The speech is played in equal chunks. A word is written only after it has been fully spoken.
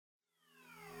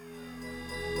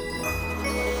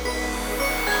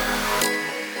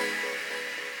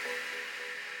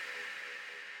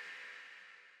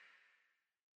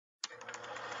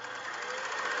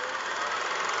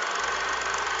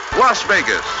Las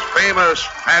Vegas, famous,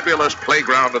 fabulous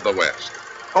playground of the West.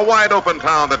 A wide-open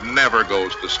town that never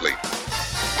goes to sleep.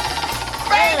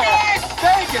 Vegas!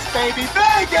 Vegas, baby,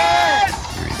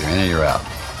 Vegas! You're either in or you're out.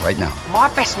 Right now.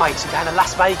 My best mates are going to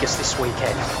Las Vegas this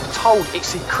weekend. I'm told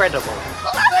it's incredible.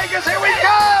 Vegas, here we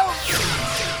go!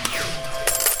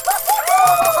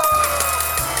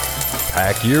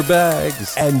 Pack your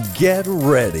bags and get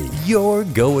ready. You're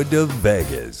going to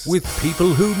Vegas with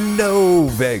people who know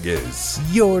Vegas.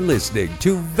 You're listening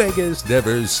to Vegas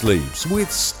Never Sleeps with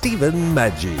Stephen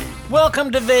Maggi. Welcome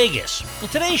to Vegas. Well,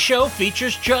 today's show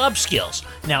features job skills.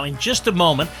 Now, in just a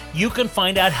moment, you can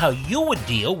find out how you would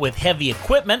deal with heavy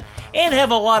equipment and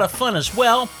have a lot of fun as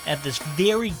well at this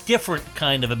very different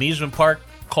kind of amusement park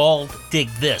called Dig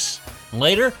This.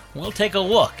 Later, we'll take a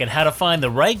look at how to find the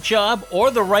right job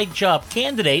or the right job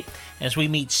candidate as we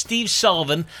meet Steve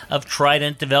Sullivan of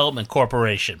Trident Development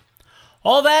Corporation.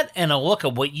 All that and a look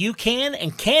at what you can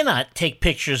and cannot take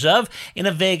pictures of in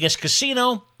a Vegas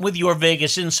casino with your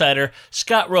Vegas insider,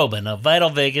 Scott Robin of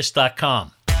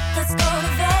VitalVegas.com. Let's go to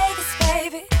Vegas,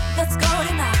 baby. Let's go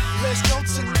tonight. Let's go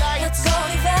tonight. Let's go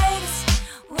to Vegas.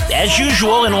 As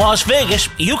usual in Las Vegas,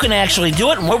 you can actually do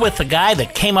it, and we're with the guy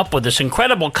that came up with this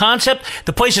incredible concept.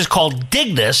 The place is called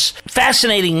Dig This.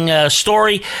 Fascinating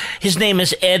story. His name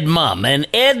is Ed Mumm. And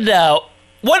Ed,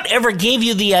 whatever gave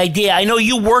you the idea? I know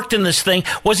you worked in this thing.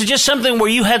 Was it just something where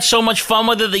you had so much fun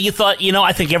with it that you thought,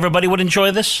 I think everybody would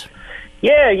enjoy this?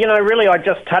 Yeah, really, I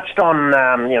just touched on,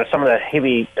 some of the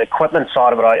heavy equipment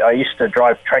side of it. I used to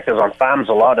drive tractors on farms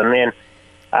a lot, and then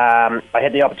I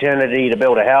had the opportunity to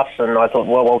build a house, and I thought,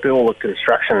 well, I'll do all the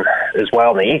construction as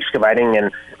well, and the excavating. And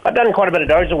I'd done quite a bit of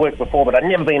dozer work before, but I'd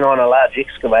never been on a large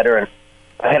excavator. And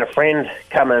I had a friend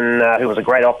come in who was a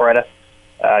great operator,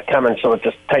 come and sort of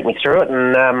just take me through it.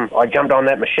 And I jumped on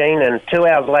that machine, and 2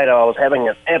 hours later, I was having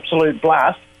an absolute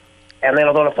blast. And then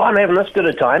I thought, if I'm having this good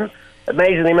a time,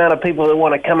 amazing the amount of people that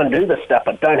want to come and do this stuff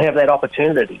but don't have that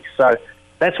opportunity. So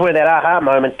that's where that aha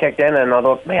moment kicked in, and I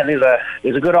thought, man, there's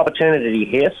a good opportunity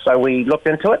here. So we looked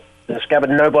into it,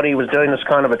 discovered nobody was doing this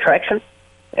kind of attraction,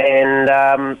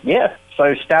 and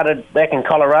so started back in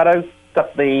Colorado,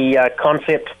 got the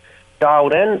concept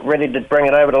dialed in, ready to bring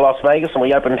it over to Las Vegas, and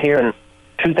we opened here in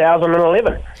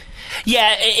 2011.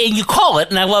 Yeah, and you call it,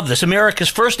 and I love this, America's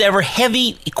first ever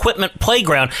heavy equipment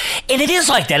playground. And it is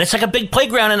like that. It's like a big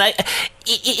playground. And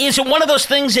is it one of those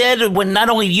things, Ed, when not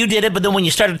only you did it, but then when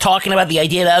you started talking about the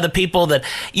idea to other people that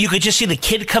you could just see the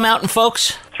kid come out and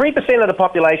folks? 3% of the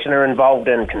population are involved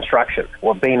in construction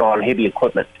or been on heavy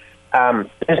equipment.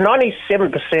 There's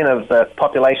 97% of the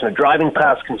population are driving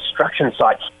past construction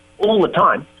sites all the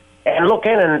time and look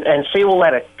in and see all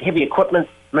that heavy equipment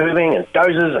moving and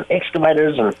dozers and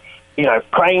excavators and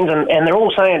cranes, and they're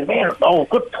all saying, man, a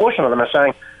good portion of them are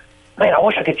saying, man, I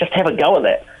wish I could just have a go at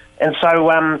that. And so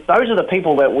those are the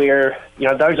people that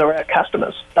those are our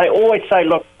customers. They always say,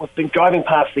 look, we've been driving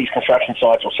past these construction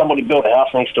sites, or somebody built a house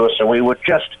next to us, and we were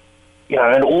just, in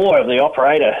awe of the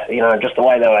operator, just the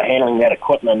way they were handling that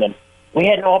equipment. And we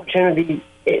had no opportunity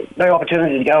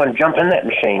to go and jump in that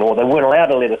machine, or they weren't allowed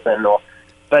to let us in.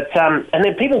 And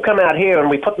then people come out here, and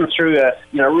we put them through a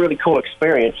really cool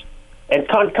experience, and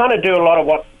kind of do a lot of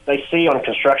what they see on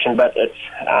construction, but it's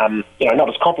not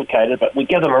as complicated. But we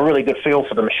give them a really good feel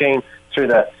for the machine through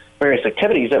the various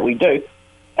activities that we do,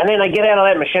 and then they get out of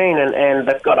that machine and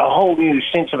they've got a whole new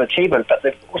sense of achievement. But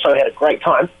they've also had a great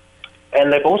time,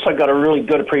 and they've also got a really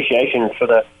good appreciation for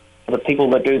the people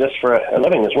that do this for a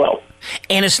living as well.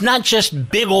 And it's not just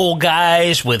big old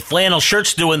guys with flannel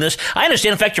shirts doing this. I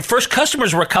understand, in fact, your first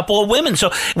customers were a couple of women.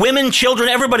 So women, children,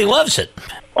 everybody loves it.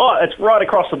 Oh, it's right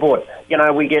across the board.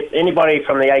 We get anybody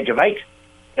from the age of 8.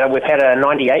 We've had a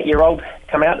 98-year-old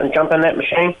come out and jump in that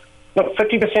machine. Look,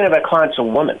 50% of our clients are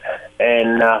women,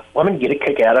 and women get a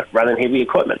kick out of running heavy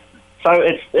equipment. So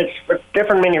it's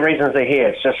for many reasons they're here.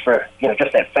 It's just for,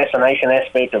 just that fascination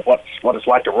aspect of what it's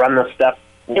like to run this stuff.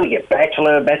 Then we get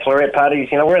bachelorette parties.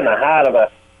 We're in the heart of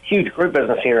a huge group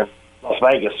business here in Las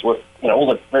Vegas with, all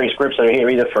the various groups that are here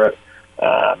either for,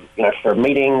 for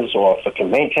meetings or for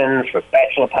conventions, for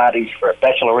bachelor parties, for a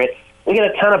bachelorette. We get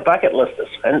a ton of bucket listers.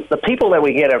 And the people that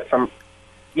we get are from,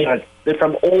 they're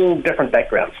from all different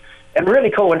backgrounds. And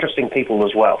really cool, interesting people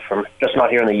as well, from just not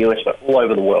here in the U.S., but all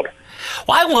over the world.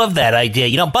 Well, I love that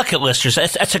idea. Bucket listers,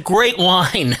 that's a great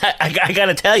line. I got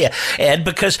to tell you, Ed,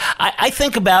 because I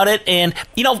think about it and,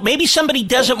 maybe somebody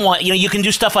doesn't want, you can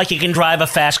do stuff like you can drive a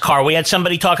fast car. We had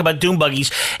somebody talk about dune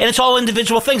buggies, and it's all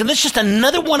individual things. And this is just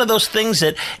another one of those things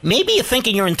that maybe you think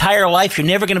in your entire life you're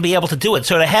never going to be able to do it.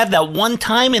 So to have that one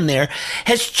time in there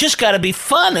has just got to be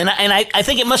fun. And I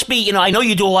think it must be, I know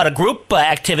you do a lot of group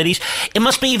activities. It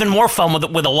must be even more more fun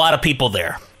with a lot of people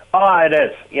there. Oh, it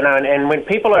is. And when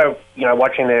people are,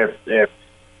 watching their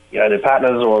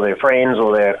partners or their friends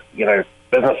or their,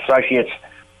 business associates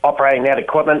operating that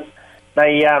equipment,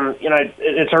 they,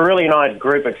 it's a really nice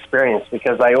group experience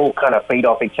because they all kind of feed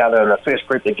off each other. And the first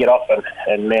group that get off,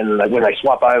 and then when they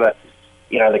swap over,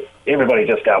 everybody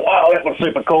just go, wow, that was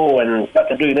super cool, and got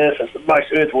to do this. It's the most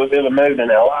earth we've ever moved in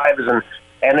our lives,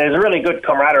 and there's a really good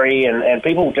camaraderie, and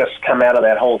people just come out of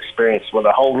that whole experience with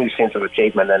a whole new sense of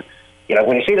achievement. And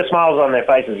when you see the smiles on their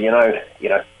faces,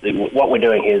 what we're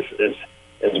doing is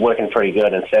working pretty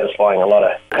good and satisfying a lot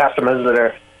of customers that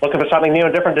are looking for something new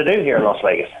and different to do here in Las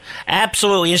Vegas.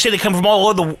 Absolutely. You see, they come from all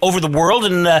over the world,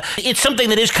 and it's something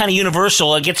that is kind of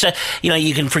universal. It gets,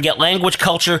 you can forget language,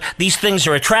 culture. These things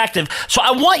are attractive. So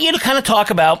I want you to kind of talk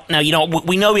about, now,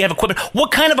 we know we have equipment. What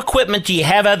kind of equipment do you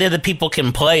have out there that people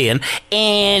can play in?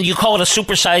 And you call it a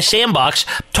supersized sandbox.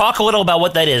 Talk a little about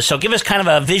what that is. So give us kind of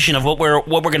a vision of what we're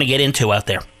going to get into out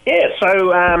there. Yeah,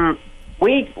 so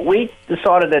we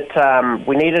decided that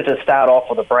we needed to start off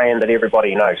with a brand that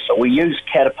everybody knows. So we use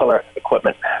Caterpillar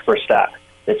equipment for a start.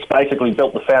 It's basically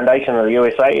built the foundation of the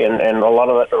USA and a lot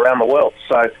of it around the world.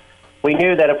 So we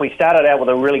knew that if we started out with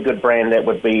a really good brand, that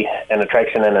would be an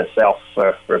attraction in itself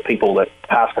for people that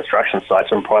pass construction sites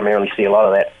and primarily see a lot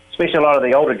of that, especially a lot of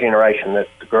the older generation that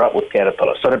grew up with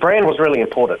Caterpillar. So the brand was really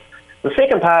important. The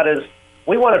second part is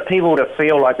we wanted people to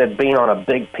feel like they'd been on a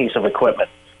big piece of equipment.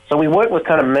 So we work with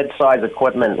kind of mid-size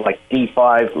equipment like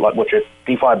D5, which are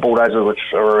D5 bulldozers, which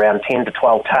are around 10 to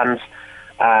 12 tons,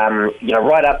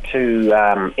 right up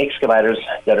to excavators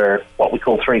that are what we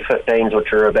call 315s,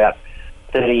 which are about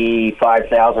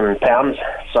 35,000 pounds.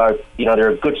 So, they're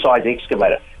a good-size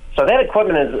excavator. So that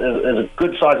equipment is a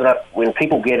good size enough when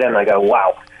people get in, they go,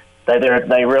 wow. They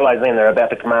realize then they're about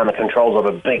to command the controls of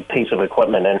a big piece of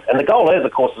equipment. And the goal is,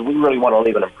 of course, is we really want to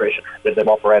leave an impression that they've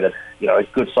operated, a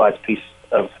good-sized piece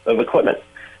of equipment.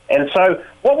 And so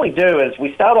what we do is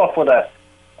we start off with a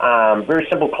very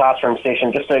simple classroom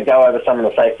session just to go over some of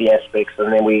the safety aspects,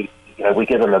 and then we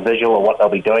give them a visual of what they'll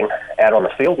be doing out on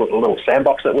the field with a little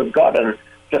sandbox that we've got and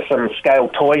just some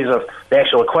scaled toys of the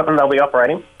actual equipment they'll be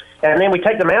operating. And then we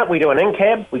take them out, we do an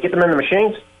in-cab, we get them in the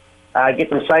machines, get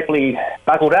them safely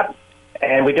buckled up,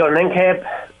 and we do an in-cab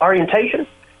orientation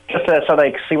just so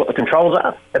they see what the controls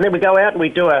are. And then we go out and we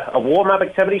do a warm-up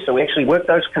activity, so we actually work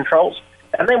those controls.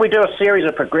 And then we do a series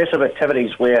of progressive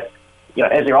activities where,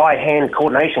 as their eye-hand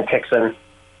coordination kicks in,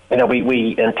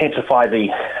 we intensify the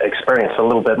experience a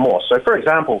little bit more. So, for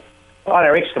example, on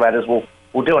our excavators,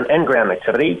 we'll do an in-ground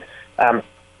activity.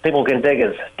 People can dig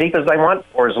as deep as they want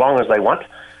or as long as they want,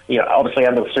 obviously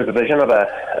under the supervision of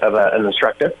an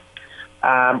instructor.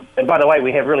 And by the way,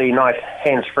 we have really nice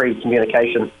hands-free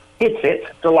communication headsets,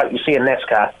 just like you see in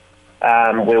NASCAR,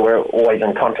 where we're always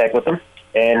in contact with them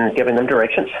and giving them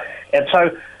directions. And so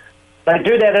they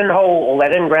do that in-hole or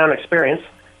that in-ground experience,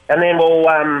 and then we'll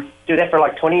do that for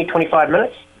like 20, 25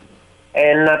 minutes.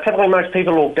 And typically most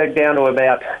people will dig down to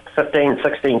about 15,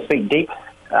 16 feet deep,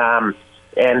 and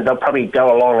they'll probably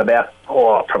go along about,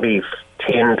 probably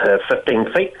 10 to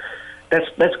 15 feet.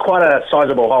 That's quite a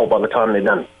sizable hole by the time they're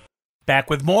done. Back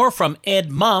with more from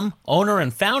Ed Mumm, owner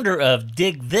and founder of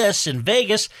Dig This in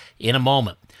Vegas, in a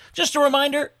moment. Just a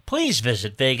reminder, please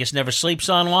visit Vegas Never Sleeps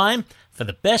online. For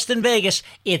the best in Vegas,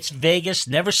 it's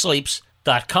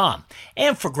VegasNeverSleeps.com.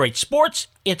 And for great sports,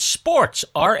 it's Sports,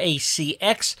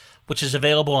 RACX, which is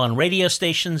available on radio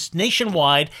stations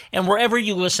nationwide and wherever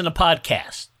you listen to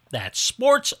podcasts. That's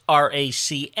Sports,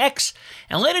 RACX.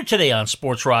 And later today on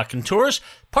Sports Rockin' Tours,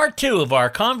 part 2 of our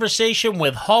conversation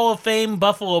with Hall of Fame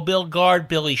Buffalo Bill guard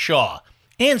Billy Shaw.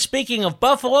 And speaking of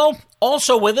Buffalo,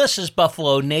 also with us is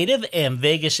Buffalo native and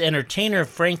Vegas entertainer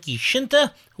Frankie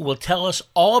Scinta, who will tell us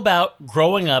all about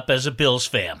growing up as a Bills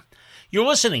fan. You're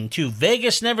listening to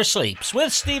Vegas Never Sleeps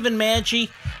with Stephen Maggi,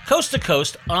 coast to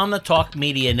coast on the Talk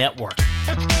Media Network.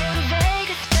 Let's go to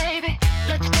Vegas, baby.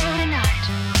 Let's go tonight.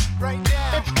 Right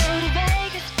now. Let's go to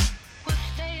Vegas. We'll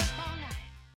stay up all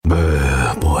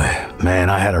night. Boy, man,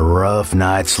 I had a rough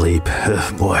night's sleep.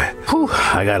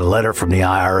 I got a letter from the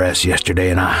IRS yesterday,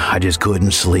 and I just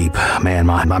couldn't sleep. Man,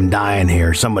 I'm dying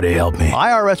here. Somebody help me.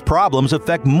 IRS problems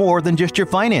affect more than just your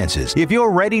finances. If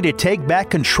you're ready to take back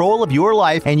control of your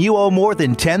life and you owe more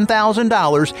than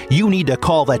 $10,000, you need to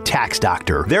call the Tax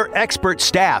Doctor. Their expert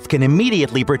staff can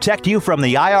immediately protect you from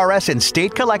the IRS and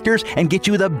state collectors and get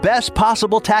you the best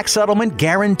possible tax settlement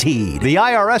guaranteed. The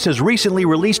IRS has recently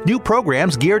released new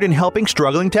programs geared in helping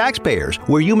struggling taxpayers. Affairs,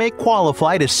 where you may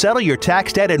qualify to settle your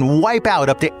tax debt and wipe out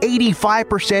up to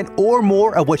 85% or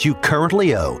more of what you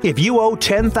currently owe. If you owe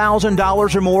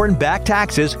 $10,000 or more in back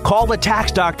taxes, call the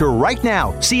Tax Doctor right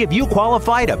now. See if you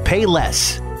qualify to pay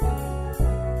less.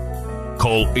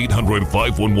 Call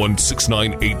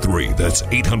 800-511-6983. That's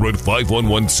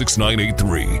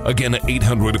 800-511-6983. Again,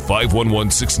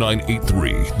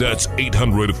 800-511-6983. That's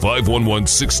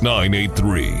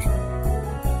 800-511-6983.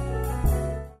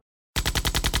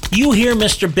 You hear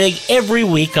Mr. Big every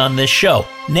week on this show.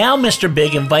 Now Mr.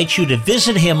 Big invites you to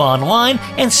visit him online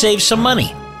and save some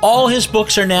money. All his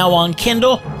books are now on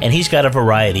Kindle, and he's got a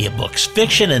variety of books,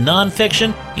 fiction and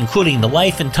nonfiction, including The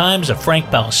Life and Times of Frank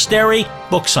Ballesteri,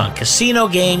 books on casino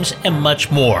games, and much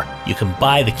more. You can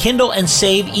buy the Kindle and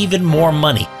save even more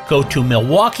money. Go to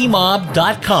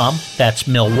MilwaukeeMob.com. That's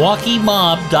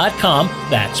MilwaukeeMob.com.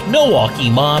 That's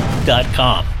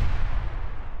MilwaukeeMob.com.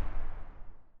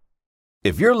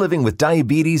 If you're living with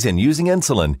diabetes and using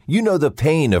insulin, you know the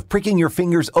pain of pricking your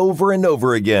fingers over and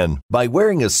over again. By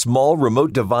wearing a small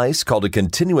remote device called a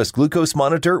continuous glucose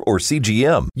monitor, or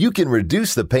CGM, you can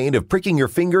reduce the pain of pricking your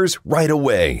fingers right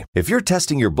away. If you're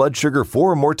testing your blood sugar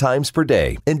 4 or more times per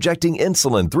day, injecting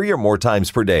insulin 3 or more times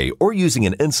per day, or using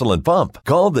an insulin pump,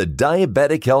 call the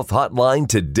Diabetic Health Hotline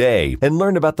today and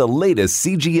learn about the latest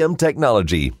CGM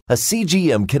technology. A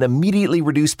CGM can immediately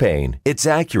reduce pain. It's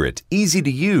accurate, easy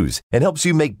to use, and helps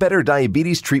you make better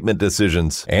diabetes treatment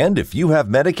decisions. And if you have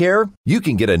Medicare, you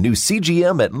can get a new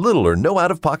CGM at little or no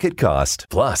out-of-pocket cost.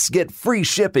 Plus, get free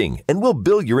shipping, and we'll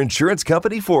bill your insurance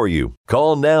company for you.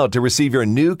 Call now to receive your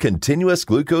new continuous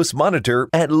glucose monitor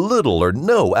at little or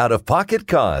no out-of-pocket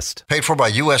cost. Paid for by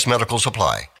U.S. Medical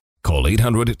Supply. Call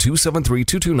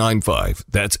 800-273-2295.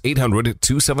 That's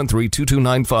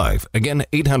 800-273-2295. Again,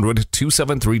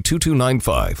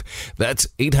 800-273-2295. That's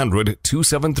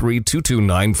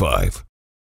 800-273-2295.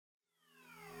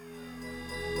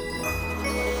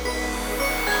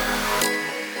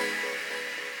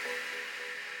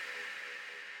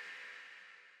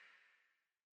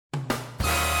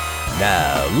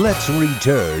 Now, let's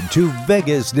return to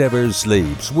Vegas Never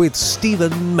Sleeps with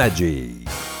Stephen Maggi.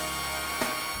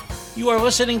 You are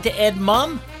listening to Ed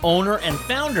Mum, owner and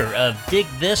founder of Dig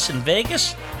This in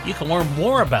Vegas. You can learn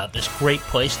more about this great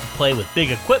place to play with big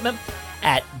equipment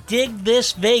at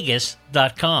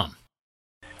digthisvegas.com.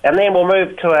 And then we'll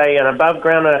move to an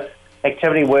above-ground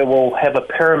activity where we'll have a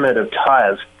pyramid of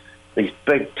tires, these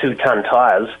big 2-ton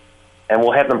tires, and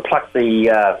we'll have them pluck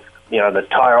the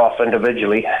tire off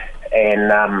individually.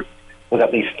 And we've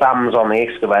got these thumbs on the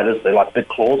excavators. They're like big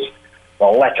claws.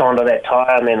 They'll latch onto that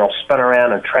tyre, and then they'll spin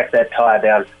around and track that tyre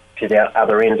down to the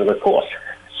other end of the course.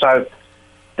 So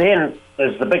then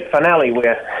there's the big finale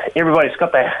where everybody's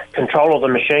got the control of the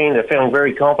machine. They're feeling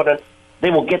very confident.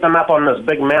 Then we'll get them up on this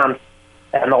big mound,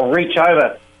 and they'll reach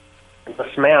over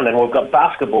this mound, and we've got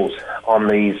basketballs on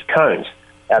these cones,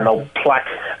 and they'll pluck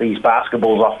these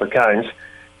basketballs off the cones,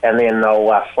 and then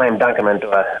they'll slam dunk them into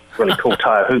a really cool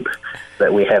tyre hoop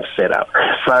that we have set up.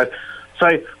 So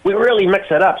we really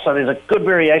mix it up. So there's a good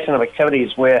variation of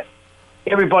activities where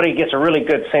everybody gets a really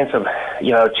good sense of,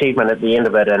 achievement at the end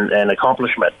of it and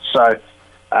accomplishment. So,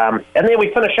 and then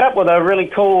we finish up with a really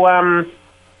cool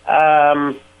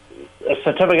a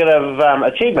certificate of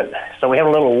achievement. So we have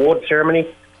a little award ceremony,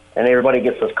 and everybody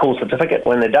gets this cool certificate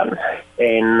when they're done,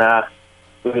 and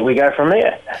we go from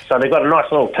there. So they've got a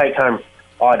nice little take-home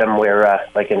item where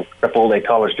they can rip all their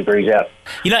college degrees out.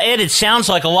 Ed, it sounds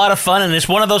like a lot of fun, and it's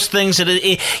one of those things that,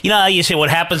 how you say what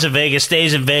happens in Vegas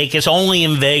stays in Vegas, only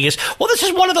in Vegas. Well, this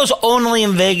is one of those only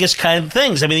in Vegas kind of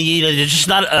things. I mean, it's just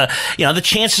not, the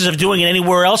chances of doing it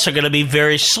anywhere else are going to be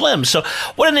very slim. So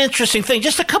what an interesting thing.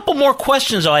 Just a couple more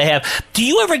questions I have. Do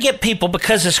you ever get people,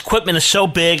 because this equipment is so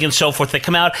big and so forth, they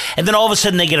come out, and then all of a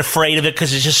sudden they get afraid of it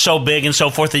because it's just so big and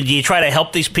so forth, and you try to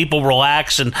help these people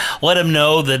relax and let them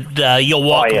know that you'll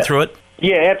walk them through it?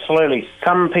 Yeah, absolutely.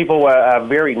 Some people are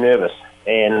very nervous,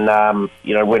 and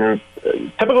when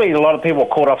typically a lot of people are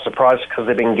caught off surprise because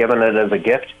they've been given it as a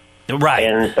gift, right?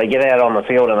 And they get out on the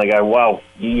field and they go, "Well,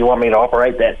 you want me to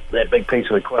operate that big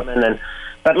piece of equipment?"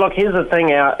 But look, here's the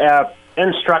thing: our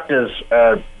instructors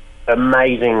are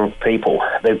amazing people.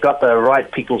 They've got the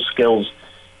right people skills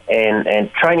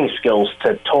and training skills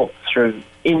to talk through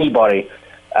anybody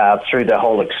through the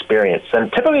whole experience. And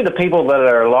typically the people that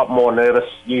are a lot more nervous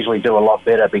usually do a lot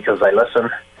better because they listen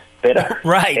better.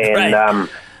 Right.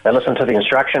 They listen to the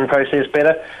instruction process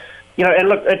better. And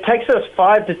look, it takes us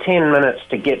 5 to 10 minutes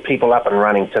to get people up and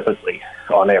running typically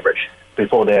on average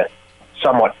before they're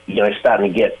somewhat,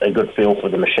 starting to get a good feel for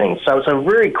the machine. So it's a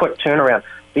very quick turnaround.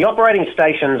 The operating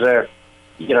stations are,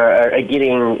 are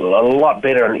getting a lot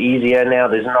better and easier now.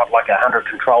 There's not like 100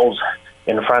 controls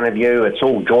in front of you. It's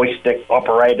all joystick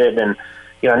operated, and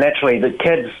naturally the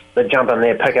kids that jump in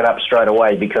there pick it up straight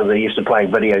away because they're used to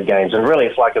playing video games. And really,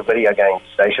 it's like a video game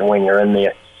station when you're in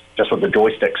there, just with the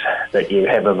joysticks that you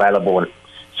have available. And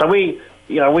so we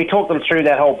talk them through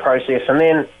that whole process, and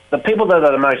then the people that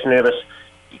are the most nervous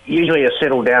usually are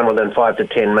settled down within 5 to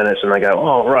 10 minutes, and they go,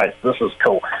 "Oh, right, this is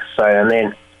cool." So, and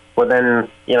then within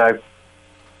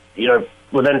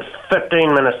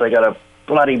 15 minutes, they got a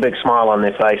bloody big smile on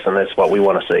their face, and that's what we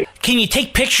want to see. Can you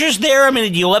take pictures there? I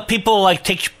mean, do you let people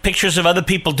take pictures of other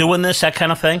people doing this, that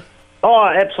kind of thing? Oh,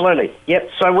 absolutely. Yep.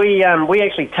 So we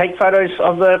actually take photos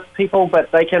of the people,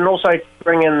 but they can also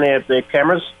bring in their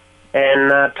cameras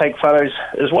and take photos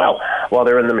as well while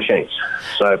they're in the machines.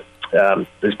 So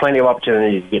there's plenty of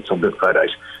opportunity to get some good photos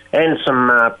and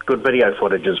some good video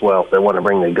footage as well. If they want to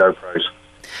bring their GoPros,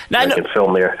 they can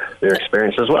film their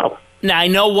experience as well. Now, I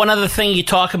know one other thing you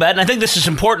talk about, and I think this is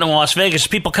important in Las Vegas,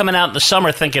 people coming out in the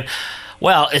summer thinking,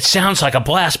 well, it sounds like a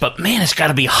blast, but man, it's got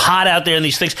to be hot out there in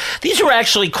these things. These are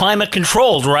actually climate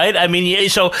controlled, right? I mean,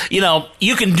 so,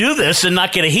 you can do this and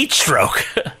not get a heat stroke.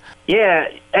 Yeah,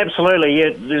 absolutely.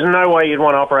 There's no way you'd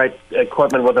want to operate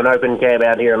equipment with an open cab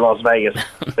out here in Las Vegas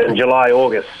in July,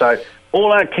 August. So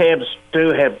all our cabs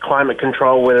do have climate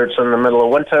control, whether it's in the middle of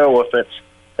winter or if it's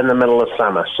in the middle of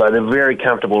summer. So they're very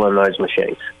comfortable in those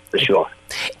machines, for sure.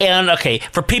 And, okay,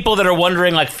 for people that are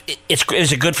wondering, is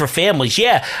it good for families?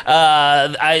 Yeah.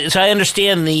 As I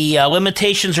understand, the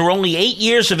limitations are only 8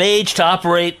 years of age to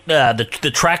operate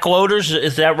the track loaders.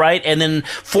 Is that right? And then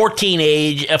 14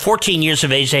 years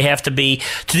of age they have to be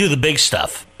to do the big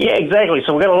stuff. Yeah, exactly.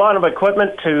 So we've got a lot of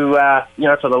equipment to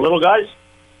for the little guys.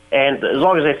 And as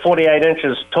long as they're 48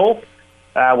 inches tall,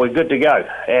 we're good to go.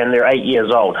 And they're 8 years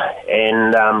old.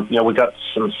 And, we've got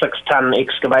some 6-ton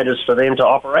excavators for them to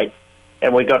operate.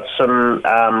 And we got some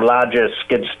larger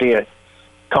skid steer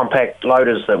compact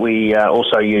loaders that we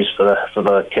also use for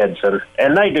the kids,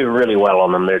 and they do really well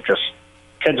on them. They're just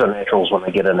kids are naturals when they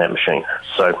get in that machine.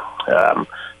 So,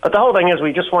 but the whole thing is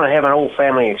we just want to have an all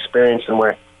family experience, and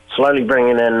we're slowly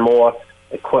bringing in more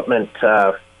equipment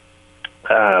just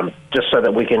so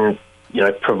that we can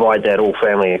provide that all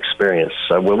family experience.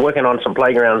 So we're working on some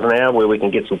playgrounds now where we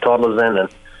can get some toddlers in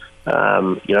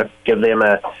and give them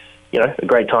a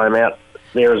great time out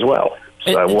there as well.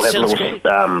 So we'll have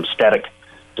little static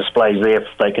displays there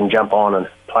they can jump on and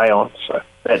play on. So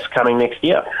that's coming next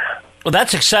year. Well,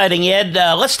 that's exciting, Ed.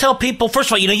 Let's tell people, first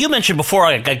of all, you mentioned before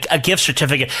a gift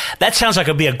certificate. That sounds like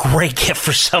it would be a great gift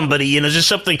for somebody. Just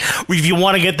something if you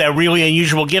want to get that really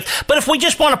unusual gift. But if we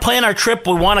just want to plan our trip,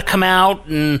 we want to come out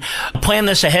and plan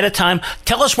this ahead of time,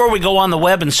 tell us where we go on the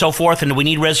web and so forth, and do we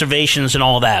need reservations and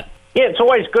all of that? Yeah, it's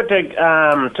always good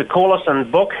to call us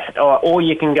and book, or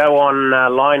you can go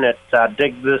online at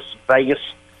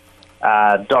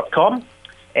digthisvegas.com,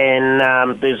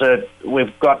 and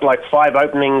we've got 5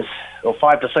 openings or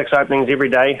 5 to 6 openings every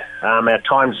day. Our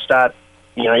times start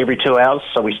every 2 hours,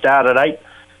 so we start at 8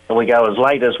 and we go as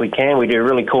late as we can. We do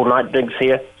really cool night digs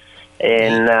here,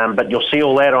 and but you'll see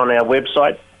all that on our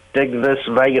website,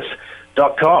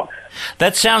 digthisvegas.com.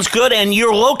 That sounds good. And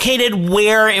you're located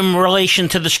where in relation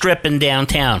to the Strip in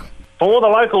downtown? For all the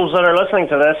locals that are listening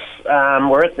to this,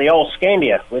 we're at the old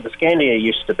Scandia, where the Scandia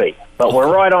used to be. But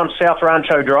we're right on South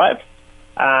Rancho Drive.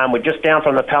 We're just down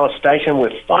from the Palace Station.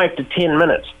 We're 5 to 10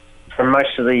 minutes from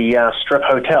most of the Strip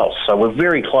hotels, so we're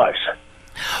very close.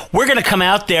 We're going to come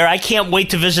out there. I can't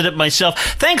wait to visit it myself.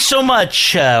 Thanks so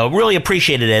much. Really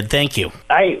appreciate it, Ed. Thank you.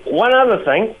 Hey, one other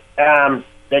thing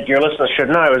that your listeners should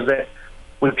know is that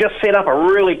we've just set up a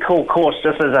really cool course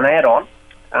just as an add-on.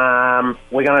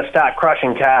 We're going to start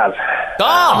crushing cars.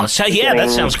 Oh, that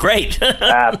sounds great.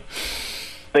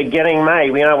 Beginning May.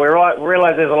 We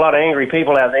realize there's a lot of angry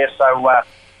people out there, so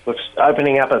we're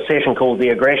opening up a session called the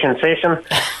Aggression Session.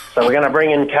 So we're going to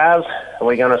bring in cars, and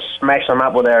we're going to smash them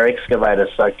up with our excavators.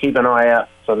 So keep an eye out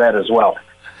for that as well.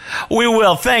 We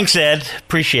will. Thanks, Ed.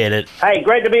 Appreciate it. Hey,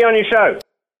 great to be on your show.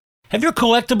 Have your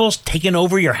collectibles taken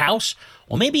over your house?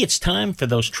 Well, maybe it's time for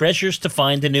those treasures to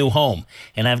find a new home,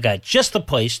 and I've got just the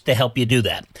place to help you do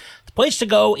that. The place to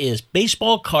go is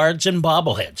Baseball Cards and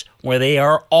Bobbleheads, where they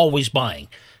are always buying.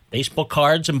 Baseball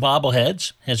Cards and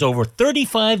Bobbleheads has over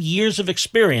 35 years of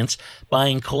experience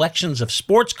buying collections of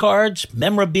sports cards,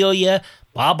 memorabilia,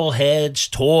 bobbleheads,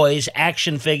 toys,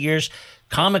 action figures,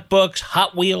 comic books,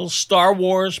 Hot Wheels, Star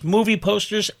Wars, movie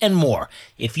posters, and more.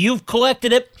 If you've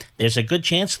collected it, there's a good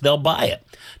chance they'll buy it.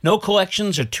 No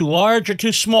collections are too large or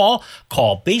too small.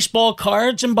 Call Baseball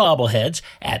Cards and Bobbleheads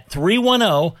at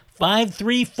 310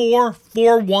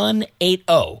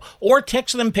 310-534-4180 or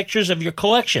text them pictures of your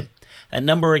collection. That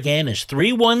number again is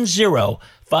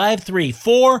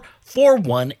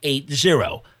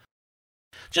 310-534-4180.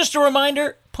 Just a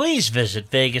reminder, please visit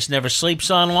Vegas Never Sleeps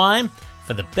online.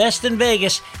 For the best in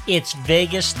Vegas, it's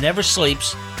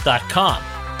VegasNeverSleeps.com.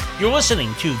 You're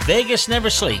listening to Vegas Never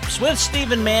Sleeps with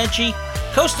Stephen Maggi,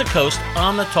 coast to coast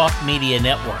on the Talk Media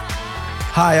Network.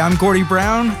 Hi, I'm Gordy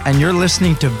Brown, and you're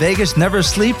listening to Vegas Never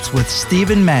Sleeps with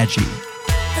Stephen Maggi.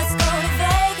 Let's go to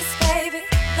Vegas, baby.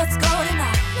 Let's go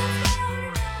tonight.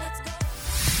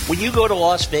 When you go to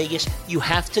Las Vegas, you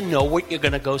have to know what you're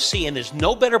going to go see, and there's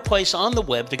no better place on the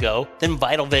web to go than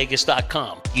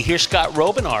VitalVegas.com. You hear Scott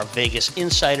Robin, our Vegas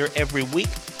insider, every week.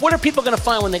 What are people going to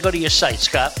find when they go to your site,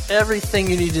 Scott? Everything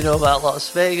you need to know about Las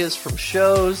Vegas, from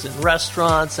shows and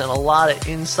restaurants and a lot of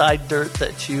inside dirt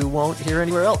that you won't hear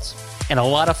anywhere else. And a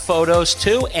lot of photos,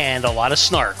 too, and a lot of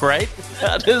snark, right?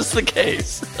 That is the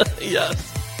case.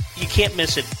 Yes. You can't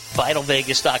miss it.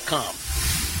 VitalVegas.com.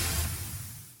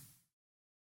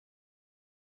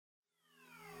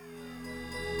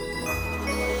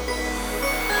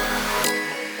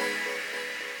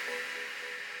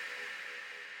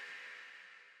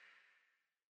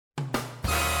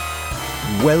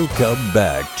 Welcome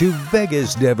back to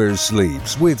Vegas Never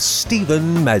Sleeps with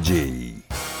Stephen Maggi.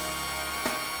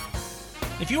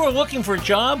 If you are looking for a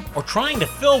job or trying to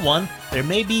fill one, there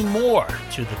may be more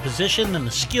to the position than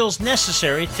the skills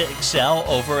necessary to excel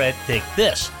over at Take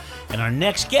This. And our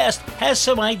next guest has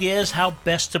some ideas how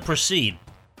best to proceed.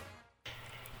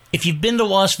 If you've been to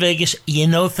Las Vegas, you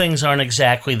know things aren't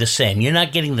exactly the same. You're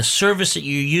not getting the service that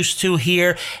you're used to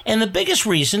here, and the biggest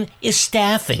reason is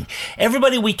staffing.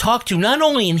 Everybody we talk to, not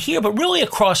only in here, but really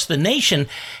across the nation,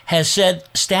 has said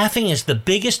staffing is the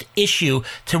biggest issue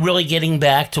to really getting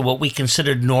back to what we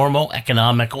considered normal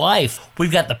economic life. We've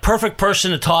got the perfect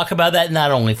person to talk about that,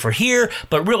 not only for here,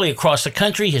 but really across the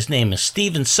country. His name is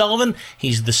Stephen Sullivan.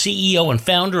 He's the CEO and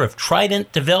founder of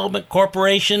Trident Development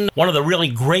Corporation, one of the really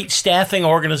great staffing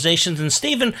organizations. And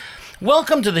Stephen,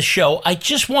 welcome to the show. I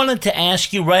just wanted to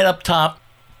ask you right up top,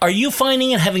 are you finding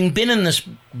it, having been in this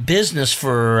business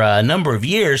for a number of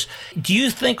years, do you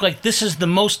think like this is the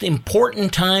most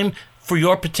important time for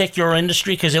your particular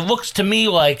industry? Because it looks to me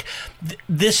like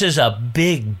this is a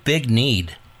big, big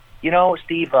need. You know,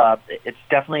 Steve, it's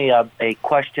definitely a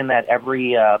question that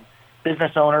every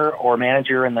business owner or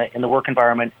manager in the work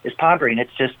environment is pondering.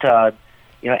 It's just,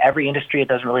 every industry, it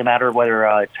doesn't really matter whether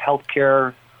it's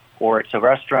healthcare or it's a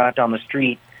restaurant on the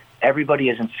street, everybody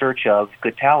is in search of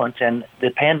good talent. And the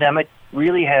pandemic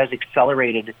really has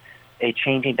accelerated a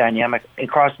changing dynamic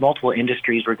across multiple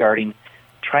industries regarding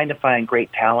trying to find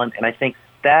great talent. And I think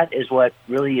that is what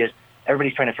really is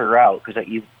everybody's trying to figure out, because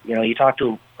you talk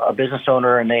to a business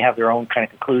owner and they have their own kind of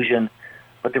conclusion.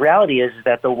 But the reality is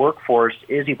that the workforce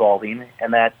is evolving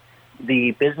and that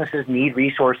the businesses need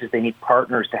resources. They need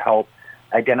partners to help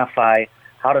identify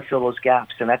how to fill those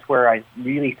gaps. And that's where I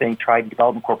really think Trident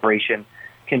Development Corporation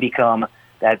can become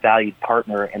that valued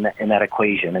partner in that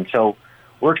equation. And so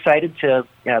we're excited to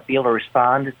be able to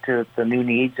respond to the new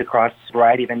needs across a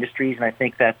variety of industries. And I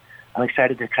think that I'm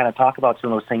excited to kind of talk about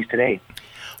some of those things today.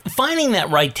 Finding that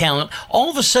right talent,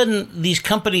 all of a sudden these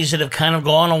companies that have kind of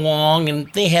gone along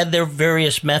and they had their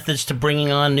various methods to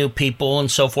bringing on new people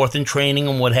and so forth and training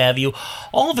and what have you,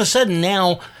 all of a sudden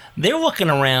now they're looking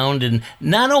around, and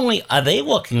not only are they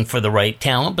looking for the right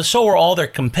talent, but so are all their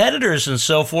competitors and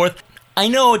so forth. I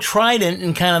know Trident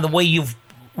and kind of the way you've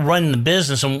run the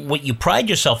business and what you pride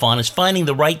yourself on is finding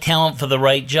the right talent for the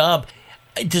right job.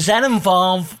 Does that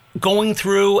involve going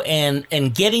through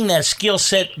and getting that skill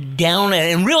set down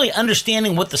and really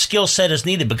understanding what the skill set is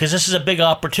needed? Because this is a big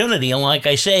opportunity. And like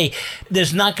I say,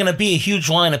 there's not going to be a huge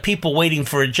line of people waiting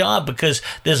for a job because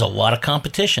there's a lot of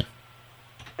competition.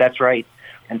 That's right.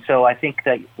 And so I think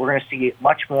that we're going to see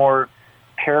much more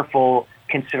careful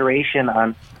consideration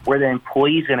on where the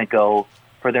employee is going to go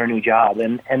for their new job.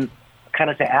 And kind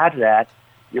of to add to that,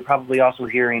 you're probably also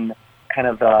hearing kind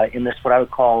of in this what I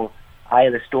would call eye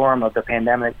of the storm of the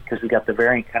pandemic, because we got the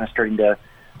variant kind of starting to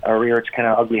rear its kind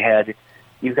of ugly head.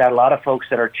 You've got a lot of folks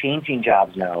that are changing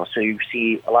jobs now. So you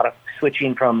see a lot of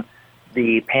switching from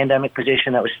the pandemic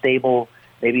position that was stable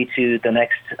maybe to the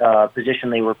next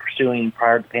position they were pursuing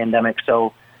prior to the pandemic.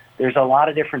 So there's a lot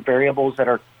of different variables that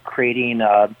are creating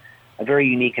a very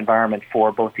unique environment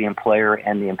for both the employer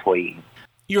and the employee.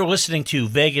 You're listening to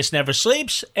Vegas Never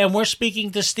Sleeps, and we're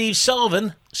speaking to Steve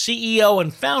Sullivan, CEO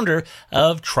and founder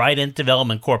of Trident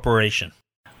Development Corporation.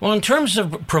 Well, in terms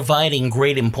of providing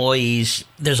great employees,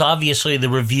 there's obviously the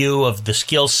review of the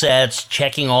skill sets,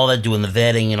 checking all that, doing the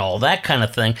vetting and all that kind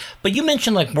of thing. But you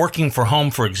mentioned like working from home,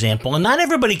 for example, and not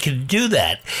everybody can do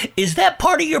that. Is that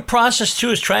part of your process too,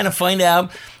 is trying to find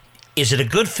out, is it a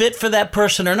good fit for that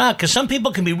person or not? Because some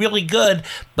people can be really good,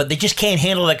 but they just can't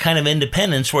handle that kind of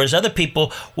independence, whereas other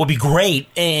people will be great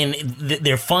and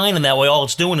they're fine in that way. All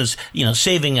it's doing is,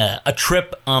 saving a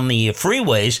trip on the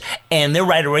freeways, and they're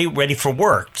ready for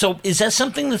work. So is that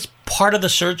something that's part of the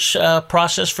search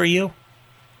process for you?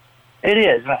 It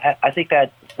is. I think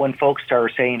that when folks are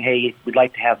saying, hey, we'd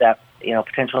like to have that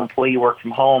potential employee work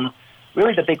from home,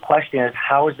 really the big question is,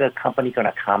 how is the company going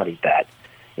to accommodate that?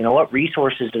 What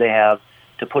resources do they have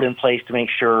to put in place to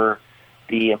make sure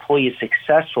the employee is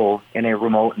successful in a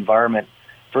remote environment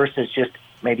versus just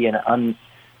maybe an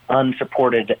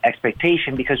unsupported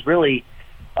expectation? Because really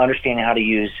understanding how to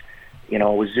use,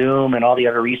 Zoom and all the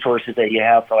other resources that you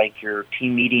have for like your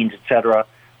team meetings, et cetera.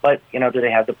 But, do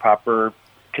they have the proper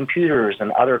computers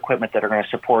and other equipment that are going to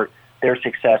support their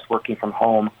success working from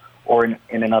home or in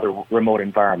another remote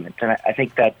environment? And I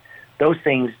think that those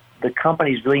things the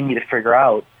companies really need to figure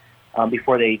out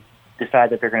before they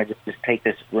decide that they're going to just take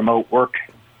this remote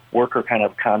worker kind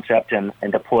of concept and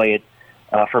deploy it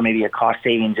for maybe a cost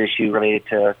savings issue related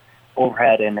to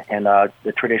overhead and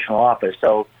the traditional office.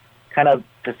 So kind of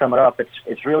to sum it up,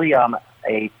 it's really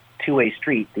a two-way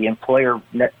street. The employer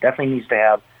definitely needs to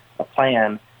have a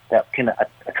plan that can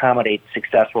accommodate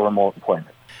successful remote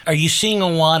employment. Are you seeing a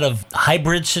lot of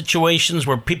hybrid situations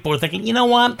where people are thinking, you know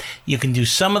what, you can do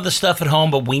some of the stuff at home,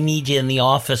 but we need you in the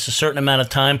office a certain amount of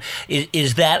time?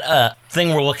 Is that a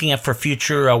thing we're looking at for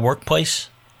future workplace?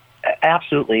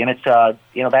 Absolutely, and it's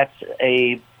that's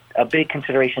a big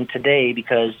consideration today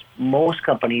because most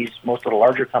of the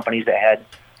larger companies that had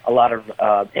a lot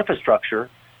of infrastructure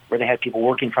where they had people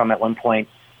working from at one point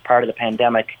prior to the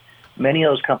pandemic, many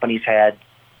of those companies had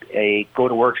a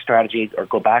go-to-work strategy or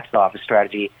go-back to the office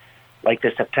strategy like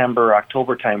the September,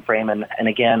 October timeframe. And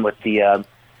again, with the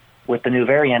new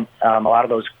variant, a lot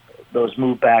of those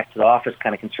move back to the office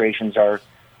kind of considerations are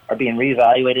being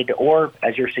reevaluated, or,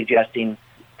 as you're suggesting,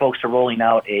 folks are rolling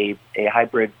out a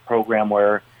hybrid program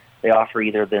where they offer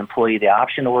either the employee the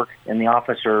option to work in the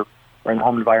office or in the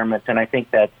home environment. And I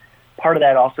think that part of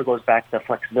that also goes back to the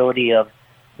flexibility of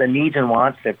the needs and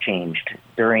wants that have changed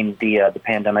during the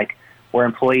pandemic, where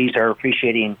employees are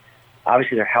appreciating,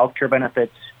 obviously, their healthcare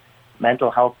benefits, mental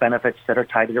health benefits that are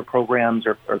tied to their programs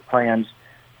or plans,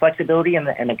 flexibility, and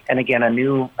again, a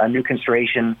new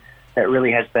consideration that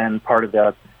really has been part of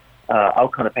the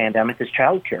outcome of the pandemic is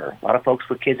childcare. A lot of folks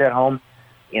with kids at home,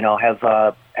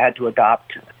 have had to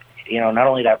adopt, not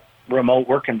only that remote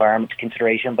work environment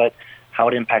consideration, but how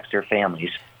it impacts their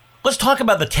families. Let's talk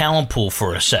about the talent pool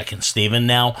for a second, Stephen.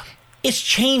 Now, it's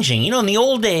changing. In the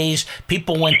old days,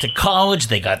 people went to college,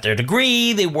 they got their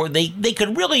degree, they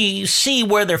could really see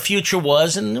where their future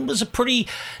was, and it was a pretty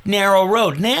narrow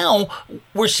road. Now,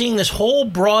 we're seeing this whole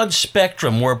broad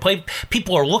spectrum where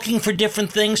people are looking for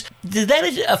different things. Did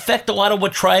that affect a lot of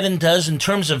what Trident does in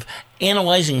terms of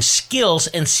analyzing skills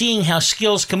and seeing how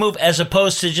skills can move, as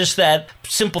opposed to just that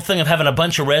simple thing of having a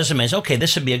bunch of resumes? Okay,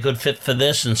 this would be a good fit for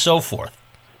this, and so forth.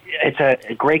 It's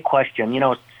a great question.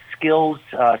 Skills,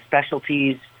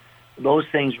 specialties, those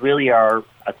things really are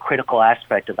a critical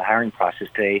aspect of the hiring process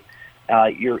today.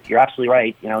 You're absolutely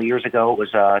right. Years ago it was,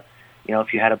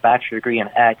 if you had a bachelor degree in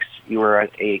X, you were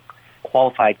a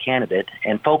qualified candidate.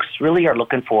 And folks really are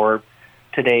looking for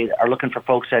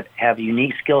folks that have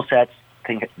unique skill sets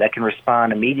that can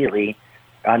respond immediately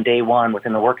on day one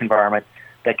within the work environment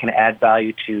that can add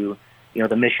value to,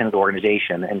 the mission of the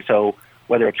organization. And so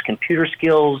whether it's computer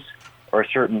skills or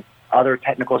certain other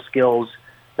technical skills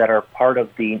that are part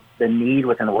of the need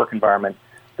within the work environment,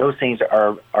 those things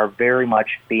are very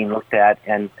much being looked at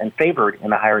and favored in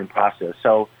the hiring process.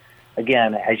 So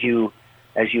again, as you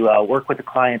work with the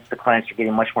clients are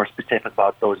getting much more specific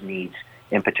about those needs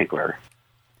in particular.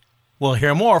 We'll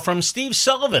hear more from Steve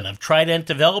Sullivan of Trident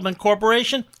Development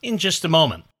Corporation in just a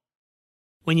moment.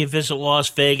 When you visit Las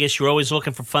Vegas, you're always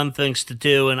looking for fun things to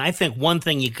do, and I think one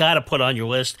thing you got to put on your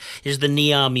list is the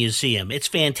Neon Museum. It's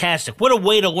fantastic. What a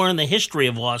way to learn the history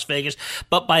of Las Vegas,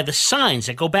 but by the signs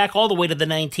that go back all the way to the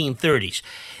 1930s.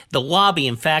 The lobby,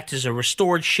 in fact, is a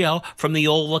restored shell from the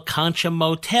old La Concha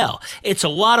Motel. It's a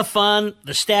lot of fun.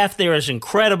 The staff there is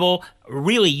incredible. A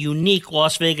really unique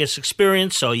Las Vegas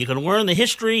experience, so you can learn the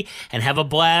history and have a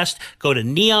blast. Go to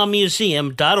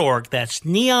neonmuseum.org. That's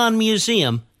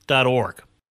neonmuseum.org.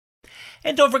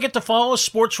 And don't forget to follow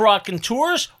Sports Rock and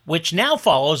Tours, which now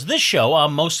follows this show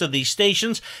on most of these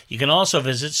stations. You can also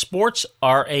visit Sports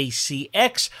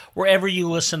RACX wherever you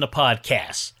listen to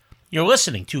podcasts. You're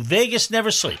listening to Vegas Never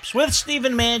Sleeps with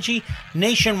Stephen Manji,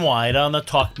 nationwide on the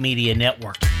Talk Media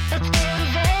Network. Let's go to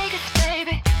Vegas,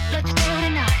 baby. Let's go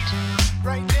tonight.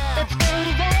 Right now. Let's go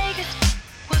to Vegas.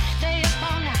 We'll stay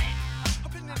up all night.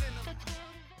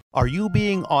 Are you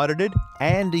being audited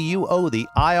and do you owe the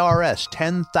IRS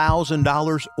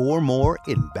 $10,000 or more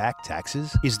in back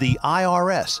taxes? Is the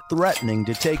IRS threatening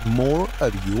to take more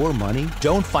of your money?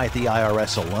 Don't fight the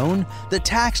IRS alone. The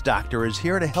Tax Doctor is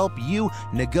here to help you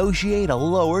negotiate a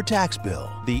lower tax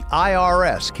bill. The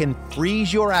IRS can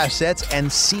freeze your assets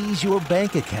and seize your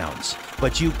bank accounts,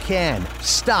 but you can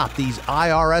stop these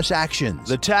IRS actions.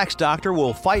 The Tax Doctor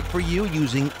will fight for you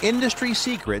using industry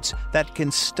secrets that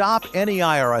can stop any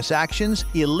IRS actions,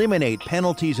 eliminate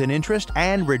penalties and interest,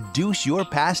 and reduce your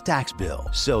past tax bill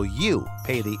so you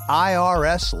pay the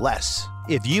IRS less.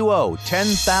 If you owe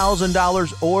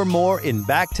 $10,000 or more in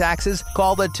back taxes,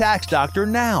 call the Tax Doctor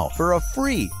now for a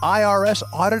free IRS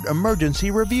audit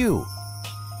emergency review.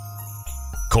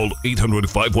 Call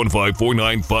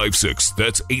 800-515-4956.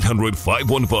 That's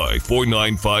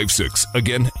 800-515-4956.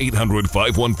 Again,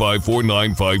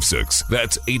 800-515-4956.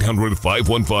 That's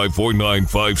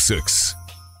 800-515-4956.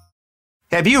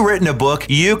 Have you written a book?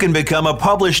 You can become a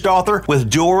published author with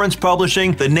Dorrance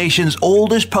Publishing, the nation's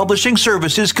oldest publishing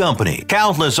services company.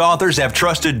 Countless authors have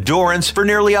trusted Dorrance for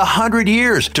nearly 100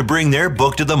 years to bring their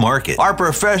book to the market. Our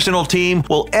professional team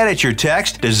will edit your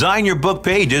text, design your book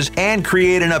pages, and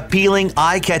create an appealing,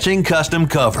 eye-catching custom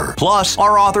cover. Plus,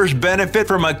 our authors benefit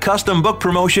from a custom book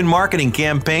promotion marketing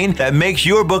campaign that makes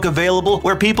your book available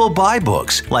where people buy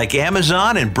books, like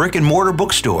Amazon and brick-and-mortar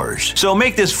bookstores. So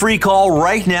make this free call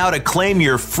right now to claim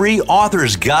your free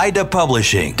author's guide to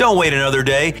publishing. Don't wait another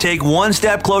day. Take one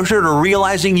step closer to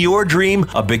realizing your dream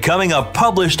of becoming a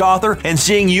published author and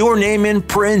seeing your name in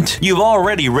print. You've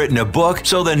already written a book,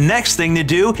 so the next thing to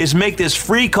do is make this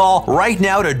free call right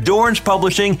now to Dorrance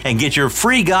Publishing and get your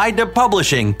free guide to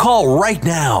publishing. Call right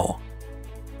now.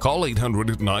 Call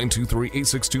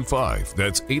 800-923-8625.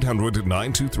 That's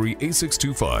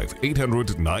 800-923-8625.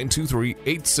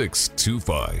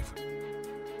 800-923-8625.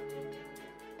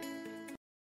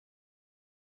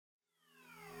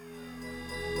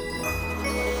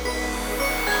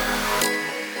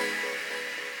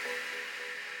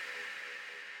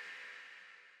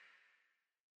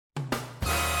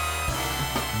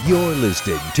 You're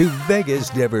listening to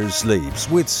Vegas Never Sleeps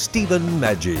with Stephen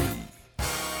Maggi.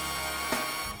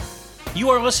 You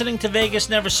are listening to Vegas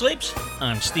Never Sleeps.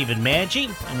 I'm Stephen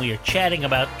Maggi, and we are chatting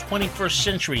about 21st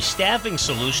century staffing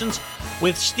solutions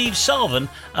with Steve Sullivan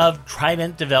of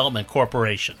Trident Development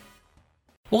Corporation.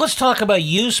 Well, let's talk about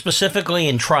you specifically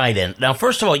in Trident. Now,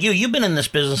 first of all, you've been in this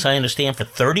business, I understand, for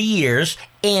 30 years,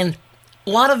 and a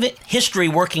lot of history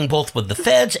working both with the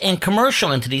feds and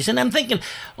commercial entities. And I'm thinking,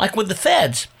 like with the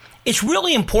feds, it's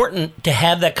really important to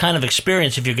have that kind of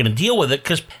experience if you're going to deal with it,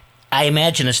 because I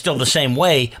imagine it's still the same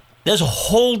way. There's a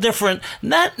whole different,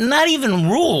 not even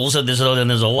rules, and there's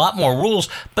a lot more rules,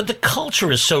 but the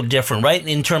culture is so different, right?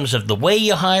 In terms of the way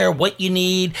you hire, what you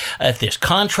need, if there's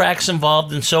contracts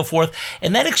involved and so forth.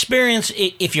 And that experience,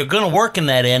 if you're going to work in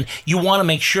that end, you want to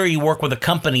make sure you work with a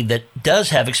company that does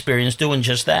have experience doing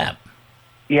just that.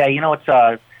 Yeah,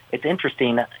 it's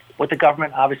interesting. With the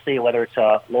government, obviously, whether it's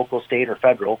local, state, or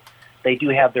federal, they do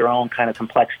have their own kind of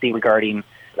complexity regarding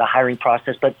the hiring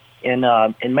process. But in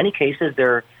many cases,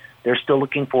 they're still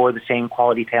looking for the same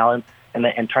quality talent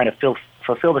and trying to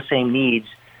fulfill the same needs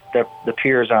that the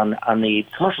peers on the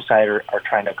commercial side are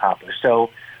trying to accomplish.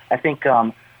 So I think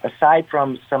aside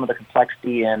from some of the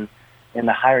complexity in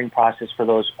the hiring process for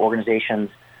those organizations,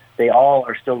 they all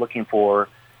are still looking for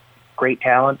great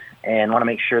talent and want to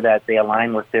make sure that they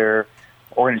align with their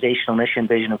organizational mission,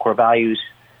 vision, and core values,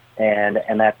 and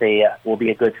that they will be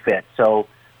a good fit. So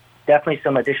definitely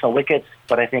some additional wickets,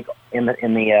 but I think in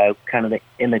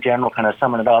the general kind of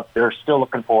summing it up, they're still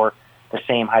looking for the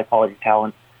same high quality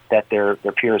talent that their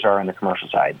peers are on the commercial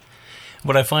side.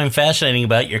 What I find fascinating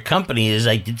about your company is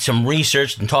I did some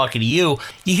research and talking to you.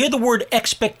 You hear the word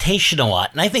expectation a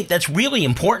lot, and I think that's really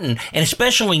important, and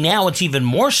especially now it's even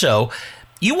more so.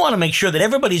 You want to make sure that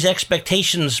everybody's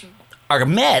expectations are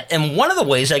met, and one of the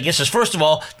ways, I guess, is first of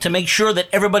all to make sure that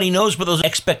everybody knows what those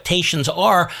expectations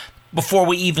are before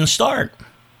we even start.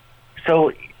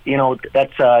 So,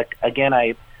 that's, again,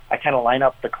 I kind of line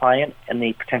up the client and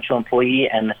the potential employee,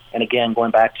 and again, going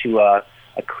back to a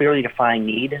clearly defined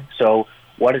need. So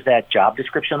what does that job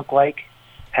description look like?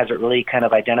 Has it really kind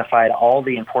of identified all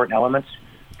the important elements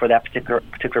for that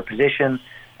particular position?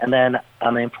 And then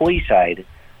on the employee side,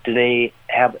 do they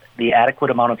have the adequate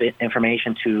amount of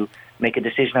information to make a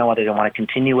decision on whether they want to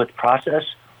continue with the process,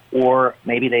 or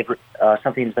maybe they've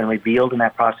something's been revealed in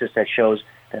that process that shows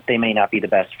that they may not be the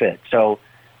best fit. So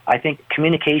I think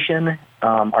communication,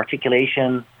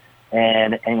 articulation,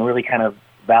 and really kind of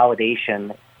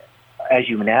validation as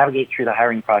you navigate through the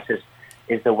hiring process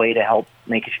is the way to help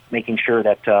making sure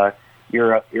that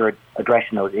you're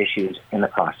addressing those issues in the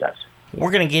process.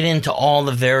 We're going to get into all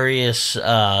the various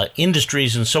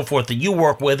industries and so forth that you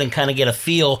work with and kind of get a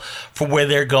feel for where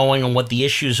they're going and what the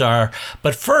issues are.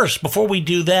 But first, before we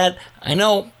do that, I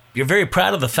know you're very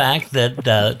proud of the fact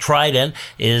that Trident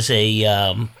is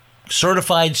a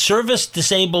certified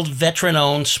service-disabled,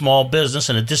 veteran-owned small business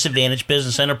and a disadvantaged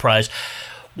business enterprise.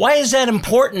 Why is that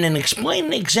important? And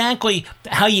explain exactly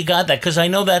how you got that, because I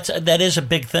know that is a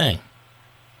big thing.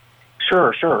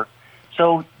 Sure.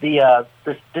 So the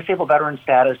disabled veteran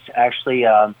status actually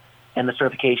and the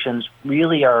certifications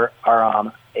really are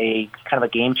a kind of a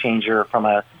game changer from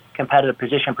a competitive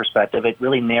position perspective. It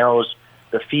really narrows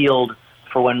the field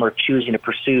for when we're choosing to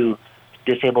pursue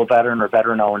disabled veteran or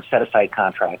veteran-owned set-aside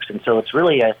contracts. And so it's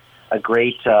really a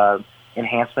great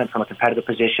enhancement from a competitive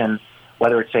position,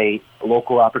 whether it's a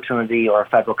local opportunity or a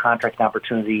federal contracting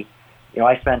opportunity. You know,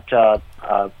 I spent a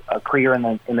career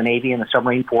in the Navy and the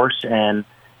submarine force and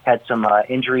had some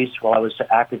injuries while I was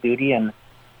active duty, and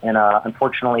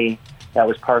unfortunately that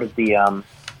was part of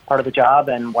the job.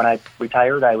 And when I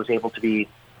retired, I was able to be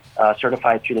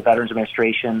certified through the Veterans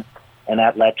Administration, and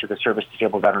that led to the Service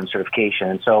Disabled Veteran Certification.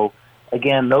 And so,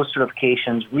 again, those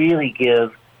certifications really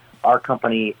give our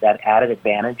company that added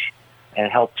advantage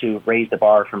and help to raise the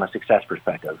bar from a success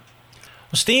perspective.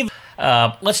 Well, Steve,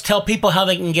 let's tell people how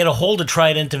they can get a hold of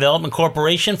Trident Development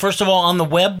Corporation. First of all, on the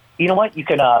web. You know what? You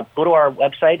can go to our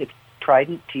website. It's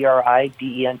Trident,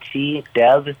 TRIDENT,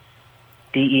 Dev,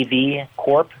 DEV,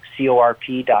 Corp,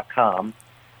 CORP.com.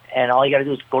 And all you got to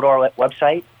do is go to our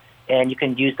website, and you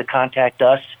can use the Contact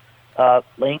Us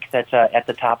link that's at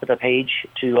the top of the page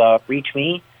to reach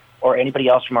me or anybody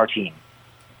else from our team.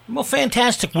 Well,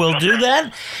 fantastic. We'll do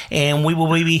that, and we will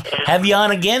maybe have you on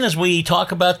again as we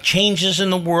talk about changes in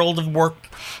the world of work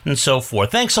and so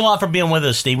forth. Thanks a lot for being with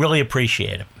us, Steve. Really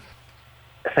appreciate it.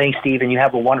 Thanks, Steve, and you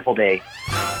have a wonderful day.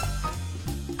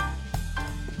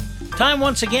 Time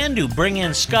once again to bring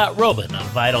in Scott Robin of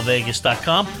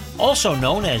VitalVegas.com, also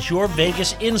known as your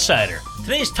Vegas Insider.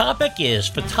 Today's topic is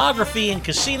photography in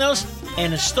casinos,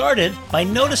 and it started by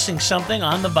noticing something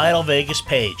on the Vital Vegas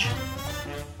page.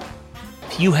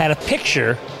 You had a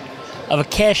picture of a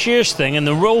cashier's thing, and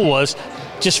the rule was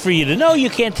just for you to know you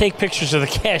can't take pictures of the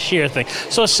cashier thing.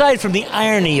 So aside from the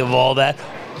irony of all that,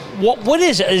 what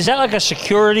is it? Is that like a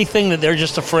security thing that they're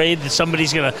just afraid that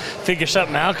somebody's going to figure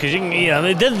something out? Because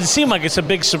it doesn't seem like it's a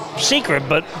big secret,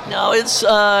 but no,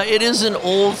 it is an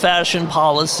old-fashioned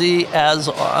policy, as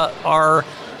are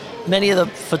many of the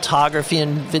photography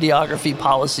and videography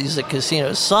policies at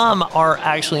casinos. Some are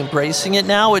actually embracing it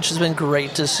now, which has been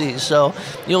great to see. So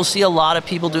you'll see a lot of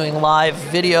people doing live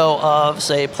video of,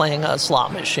 say, playing a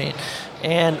slot machine.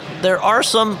 And there are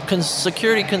some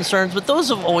security concerns, but those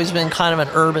have always been kind of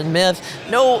an urban myth.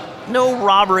 No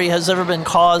robbery has ever been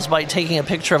caused by taking a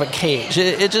picture of a cage.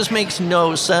 It just makes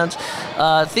no sense.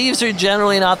 Thieves are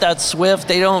generally not that swift.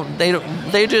 They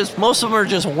just, most of them are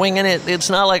just winging it. It's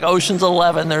not like Ocean's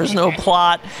 11. There's no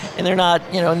plot, and they're not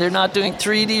doing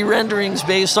 3D renderings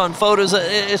based on photos.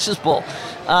 It's just bull.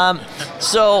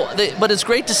 But it's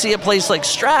great to see a place like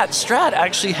Strat. Strat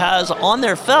actually has on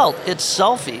their felt, it's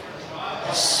selfie.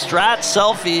 Strat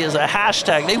selfie is a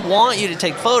hashtag. They want you to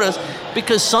take photos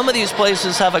because some of these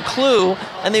places have a clue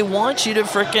and they want you to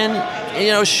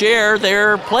frickin' share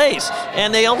their place.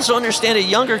 And they also understand a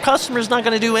younger customer is not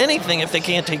going to do anything if they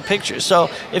can't take pictures. So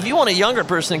if you want a younger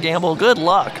person to gamble, good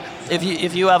luck. If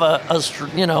you have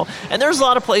and there's a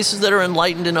lot of places that are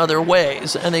enlightened in other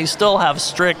ways, and they still have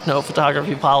strict no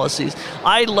photography policies.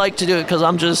 I like to do it because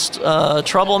I'm just a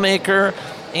troublemaker.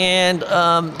 And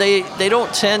they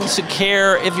don't tend to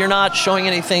care if you're not showing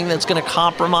anything that's going to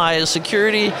compromise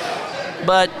security.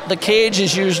 But the cage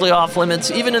is usually off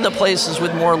limits, even in the places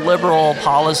with more liberal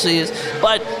policies.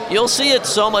 But you'll see it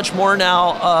so much more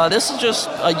now. This is just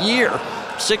a year,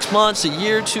 6 months, a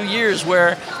year, 2 years,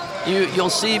 where you'll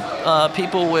see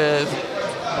people with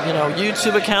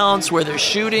YouTube accounts where they're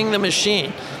shooting the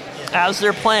machine as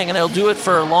they're playing, and they'll do it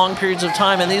for long periods of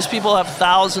time, and these people have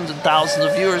thousands and thousands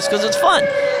of viewers because it's fun.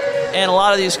 And a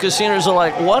lot of these casinos are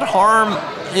like, what harm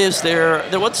is there?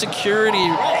 What security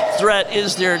threat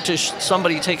is there to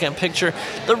somebody taking a picture?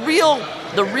 The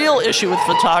real issue with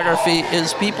photography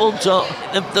is people don't.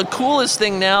 The coolest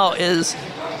thing now is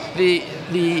the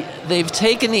they've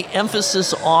taken the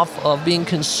emphasis off of being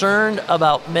concerned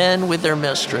about men with their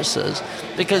mistresses,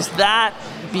 because that,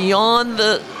 beyond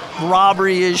the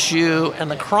robbery issue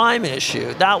and the crime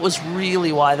issue, that was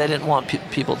really why they didn't want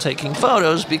people taking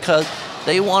photos, because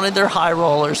they wanted their high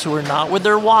rollers who were not with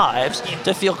their wives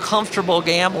to feel comfortable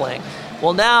gambling.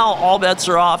 Well, now all bets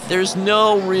are off. There's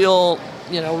no real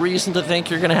reason to think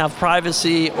you're going to have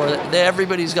privacy, or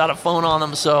everybody's got a phone on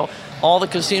them. So all the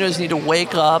casinos need to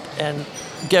wake up and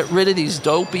get rid of these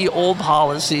dopey old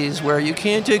policies where you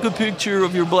can't take a picture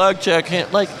of your blackjack hand.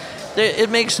 It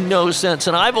makes no sense.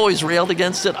 And I've always railed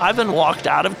against it. I've been walked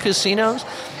out of casinos.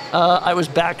 I was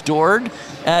backdoored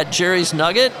at Jerry's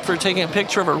Nugget for taking a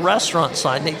picture of a restaurant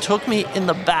sign. They took me in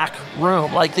the back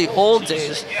room, like the old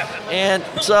days. And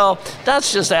so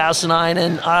that's just asinine,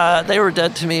 and they were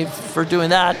dead to me for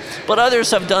doing that. But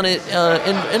others have done it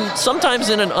in sometimes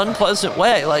in an unpleasant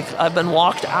way. Like, I've been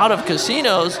walked out of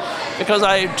casinos because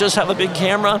I just have a big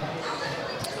camera.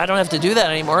 I don't have to do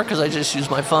that anymore because I just use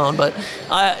my phone. But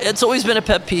it's always been a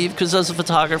pet peeve, because as a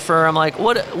photographer, I'm like,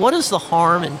 what is the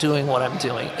harm in doing what I'm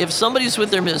doing? If somebody's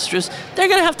with their mistress, they're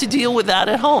going to have to deal with that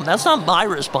at home. That's not my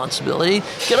responsibility.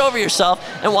 Get over yourself.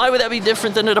 And why would that be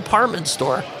different than a department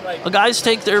store? Right. The guys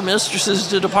take their mistresses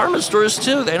to department stores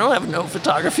too. They don't have no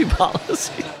photography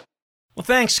policy. Well,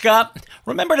 thanks, Scott.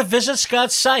 Remember to visit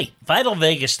Scott's site,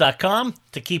 vitalvegas.com,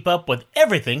 to keep up with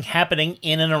everything happening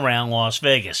in and around Las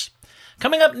Vegas.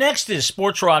 Coming up next is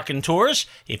Sports Rockin' Tours.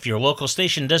 If your local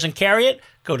station doesn't carry it,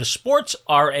 go to Sports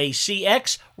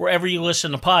RACX wherever you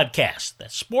listen to podcasts.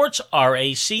 That's Sports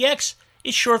RACX.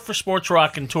 It's short for Sports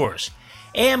Rockin' Tours.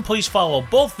 And please follow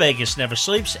both Vegas Never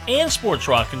Sleeps and Sports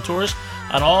Rockin' Tours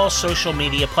on all social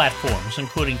media platforms,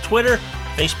 including Twitter,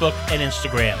 Facebook, and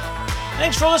Instagram.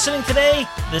 Thanks for listening today.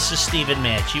 This is Stephen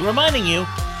Manchi reminding you,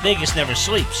 Vegas never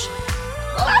sleeps.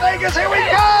 Vegas, here we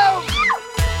go!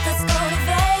 Let's go to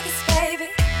Vegas, baby.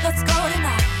 Let's go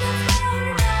tonight.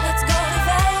 Let's go to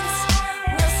Vegas.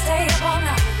 We'll stay up all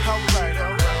night. All right.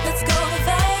 Let's go to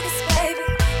Vegas, baby.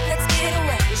 Let's get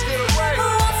away. Who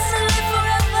wants to live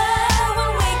forever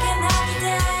when we can have the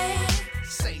day?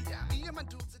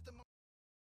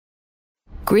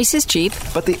 Greece is cheap.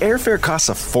 But the airfare costs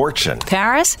a fortune.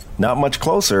 Paris? Not much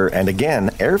closer, and again,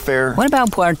 airfare... What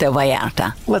about Puerto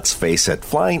Vallarta? Let's face it,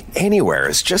 flying anywhere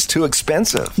is just too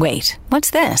expensive. Wait, what's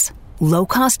this?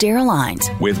 Low-cost airlines.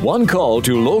 With one call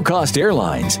to low-cost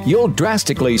airlines, you'll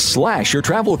drastically slash your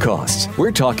travel costs.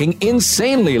 We're talking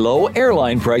insanely low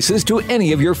airline prices to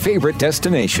any of your favorite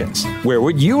destinations. Where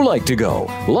would you like to go?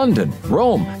 London,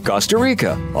 Rome, Costa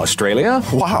Rica, Australia?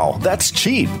 Wow, that's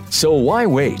cheap. So why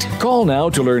wait? Call now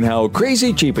to learn how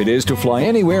crazy cheap it is to fly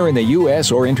anywhere in the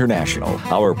U.S. or international.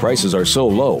 Our prices are so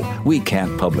low, we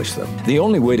can't publish them. The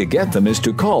only way to get them is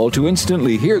to call to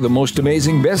instantly hear the most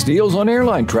amazing best deals on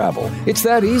airline travel. It's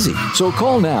that easy. So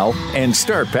call now and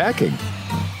start packing.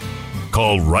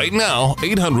 Call right now,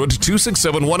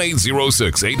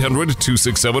 800-267-1806,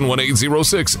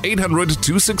 800-267-1806,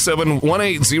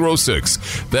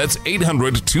 800-267-1806. That's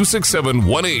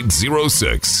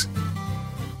 800-267-1806.